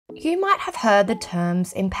You might have heard the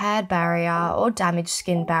terms impaired barrier or damaged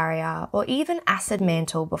skin barrier or even acid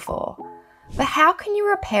mantle before. But how can you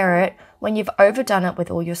repair it when you've overdone it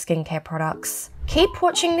with all your skincare products? Keep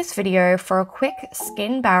watching this video for a quick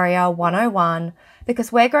Skin Barrier 101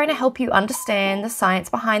 because we're going to help you understand the science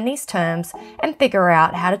behind these terms and figure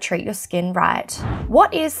out how to treat your skin right.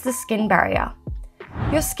 What is the skin barrier?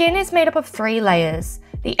 Your skin is made up of 3 layers,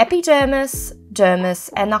 the epidermis, dermis,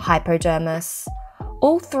 and the hypodermis,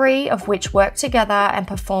 all 3 of which work together and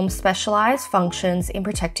perform specialized functions in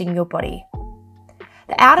protecting your body.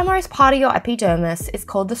 The outermost part of your epidermis is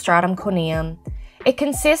called the stratum corneum. It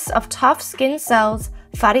consists of tough skin cells,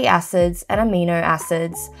 fatty acids, and amino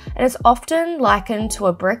acids, and is often likened to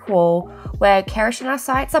a brick wall where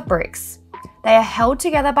keratinocytes are bricks. They are held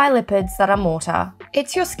together by lipids that are mortar.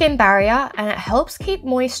 It's your skin barrier, and it helps keep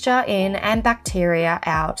moisture in and bacteria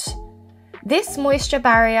out. This moisture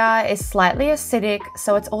barrier is slightly acidic,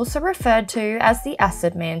 so it's also referred to as the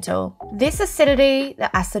acid mantle. This acidity,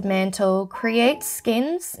 the acid mantle, creates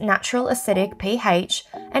skin's natural acidic pH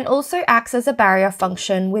and also acts as a barrier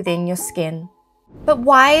function within your skin. But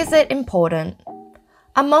why is it important?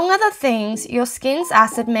 Among other things, your skin's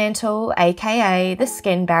acid mantle, aka the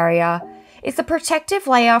skin barrier, is a protective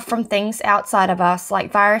layer from things outside of us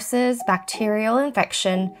like viruses, bacterial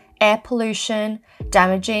infection, air pollution,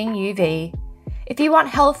 damaging UV. If you want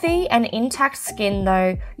healthy and intact skin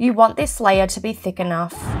though, you want this layer to be thick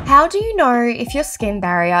enough. How do you know if your skin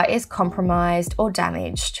barrier is compromised or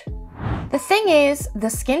damaged? The thing is, the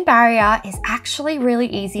skin barrier is actually really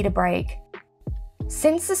easy to break.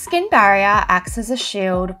 Since the skin barrier acts as a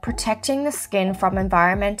shield, protecting the skin from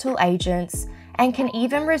environmental agents and can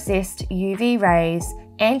even resist UV rays,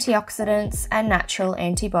 antioxidants, and natural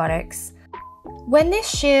antibiotics. When this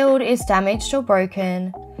shield is damaged or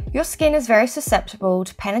broken, your skin is very susceptible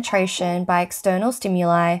to penetration by external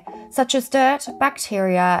stimuli such as dirt,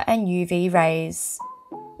 bacteria, and UV rays.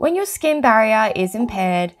 When your skin barrier is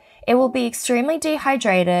impaired, it will be extremely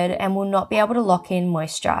dehydrated and will not be able to lock in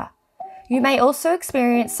moisture. You may also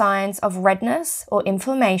experience signs of redness or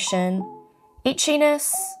inflammation,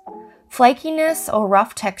 itchiness, flakiness or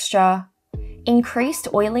rough texture, increased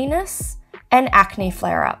oiliness, and acne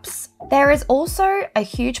flare-ups. There is also a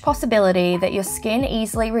huge possibility that your skin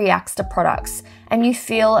easily reacts to products and you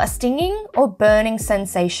feel a stinging or burning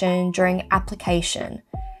sensation during application.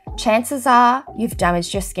 Chances are you've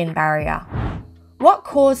damaged your skin barrier. What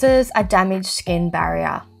causes a damaged skin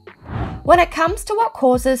barrier? When it comes to what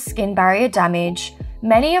causes skin barrier damage,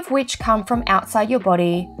 many of which come from outside your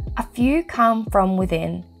body, a few come from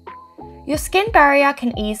within. Your skin barrier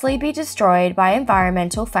can easily be destroyed by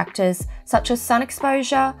environmental factors such as sun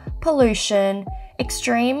exposure, pollution,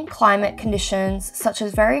 extreme climate conditions such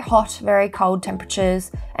as very hot, very cold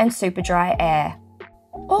temperatures, and super dry air.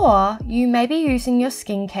 Or you may be using your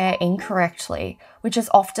skincare incorrectly, which is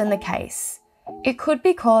often the case. It could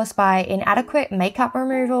be caused by inadequate makeup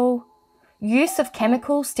removal, use of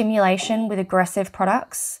chemical stimulation with aggressive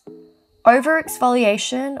products,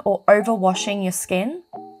 over-exfoliation or over-washing your skin,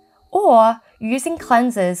 or using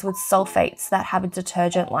cleansers with sulfates that have a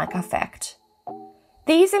detergent-like effect.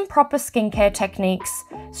 These improper skincare techniques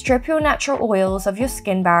strip your natural oils of your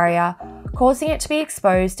skin barrier, causing it to be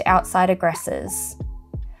exposed to outside aggressors.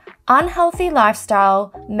 Unhealthy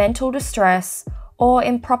lifestyle, mental distress, or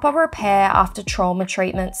improper repair after trauma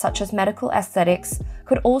treatment such as medical aesthetics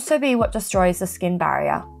could also be what destroys the skin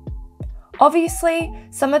barrier. Obviously,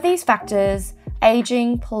 some of these factors,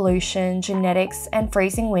 aging, pollution, genetics, and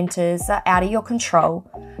freezing winters, are out of your control,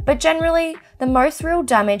 but generally, the most real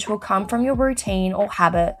damage will come from your routine or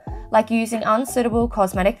habit, like using unsuitable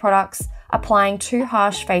cosmetic products, applying too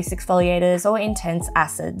harsh face exfoliators, or intense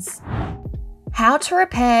acids. How to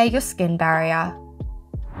repair your skin barrier?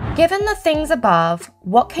 Given the things above,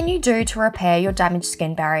 what can you do to repair your damaged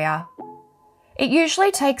skin barrier? It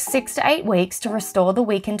usually takes 6 to 8 weeks to restore the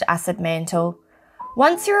weakened acid mantle.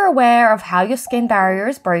 Once you're aware of how your skin barrier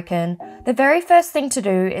is broken, the very first thing to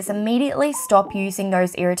do is immediately stop using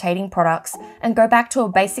those irritating products and go back to a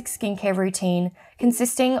basic skincare routine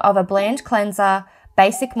consisting of a bland cleanser,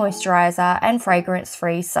 basic moisturizer, and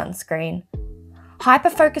fragrance-free sunscreen.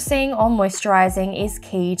 Hyper-focusing on moisturizing is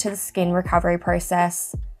key to the skin recovery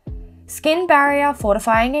process. Skin barrier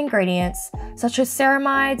fortifying ingredients such as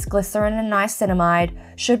ceramides, glycerin, and niacinamide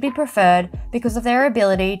should be preferred because of their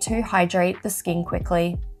ability to hydrate the skin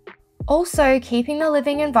quickly. Also, keeping the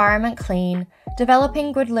living environment clean,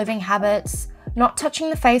 developing good living habits, not touching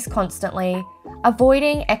the face constantly,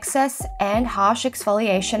 avoiding excess and harsh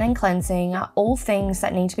exfoliation and cleansing are all things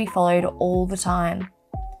that need to be followed all the time.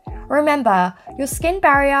 Remember, your skin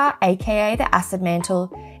barrier, aka the acid mantle,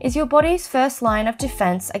 is your body's first line of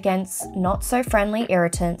defense against not so friendly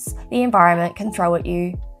irritants the environment can throw at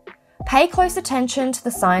you. Pay close attention to the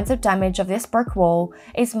signs of damage of this brick wall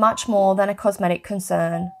is much more than a cosmetic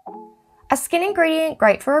concern. A skin ingredient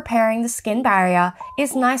great for repairing the skin barrier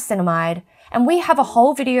is niacinamide, and we have a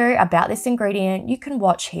whole video about this ingredient you can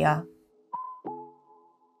watch here.